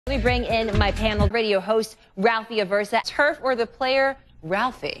Let me bring in my panel radio host, Ralphie Aversa. Turf or the player,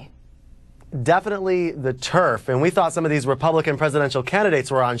 Ralphie? Definitely the turf, and we thought some of these Republican presidential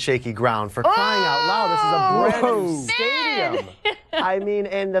candidates were on shaky ground. For crying out loud, this is a brand new stadium. I mean,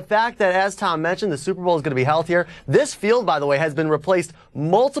 and the fact that, as Tom mentioned, the Super Bowl is going to be held here. This field, by the way, has been replaced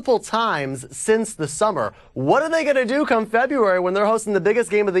multiple times since the summer. What are they going to do come February when they're hosting the biggest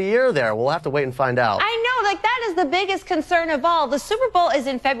game of the year there? We'll have to wait and find out. I know, like that is the biggest concern of all. The Super Bowl is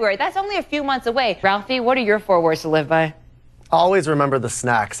in February. That's only a few months away. Ralphie, what are your 4 words to live by? Always remember the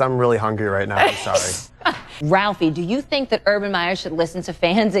snacks. I'm really hungry right now. I'm sorry. Ralphie, do you think that Urban Meyer should listen to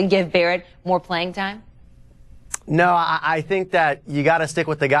fans and give Barrett more playing time? No, I think that you got to stick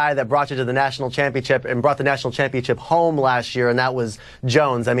with the guy that brought you to the national championship and brought the national championship home last year, and that was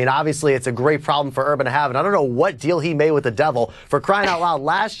Jones. I mean, obviously, it's a great problem for Urban to have, and I don't know what deal he made with the devil. For crying out loud,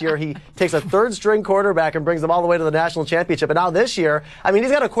 last year he takes a third-string quarterback and brings them all the way to the national championship, and now this year, I mean,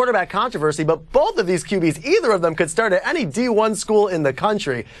 he's got a quarterback controversy, but both of these QBs, either of them could start at any D1 school in the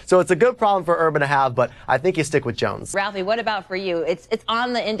country. So it's a good problem for Urban to have, but I think you stick with Jones. Ralphie, what about for you? It's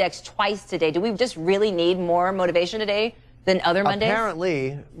on the index twice today. Do we just really need more motivation today than other Mondays?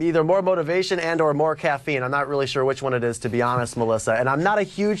 Apparently, either more motivation and or more caffeine. I'm not really sure which one it is, to be honest, Melissa. And I'm not a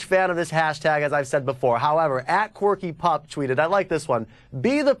huge fan of this hashtag, as I've said before. However, @QuirkyPup tweeted, I like this one,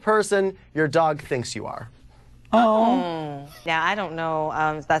 be the person your dog thinks you are. Oh. Now, I don't know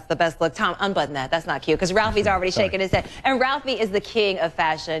if that's the best look. Tom, unbutton that. That's not cute, because Ralphie's already shaking his head. And Ralphie is the king of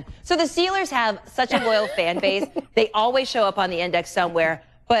fashion. So the Steelers have such a loyal fan base. They always show up on the index somewhere.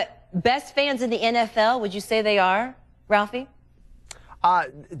 But best fans in the NFL, would you say they are, Ralphie?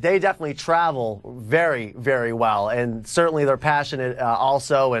 They definitely travel very, very well, and certainly they're passionate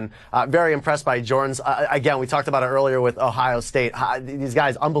also, and very impressed by Jordan's. Again, we talked about it earlier with Ohio State. These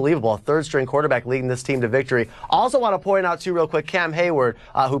guys, unbelievable. A third-string quarterback leading this team to victory. Also want to point out, too, real quick, Cam Hayward,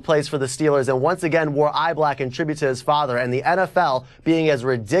 who plays for the Steelers, and once again wore eye black in tribute to his father, and the NFL, being as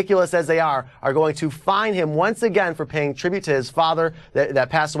ridiculous as they are going to fine him once again for paying tribute to his father that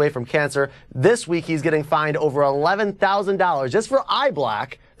passed away from cancer. This week, he's getting fined over $11,000 just for eye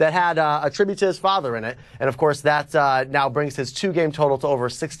black that had a tribute to his father in it. And of course, that now brings his 2-game total to over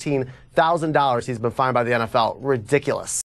 $16,000 he's been fined by the NFL. Ridiculous.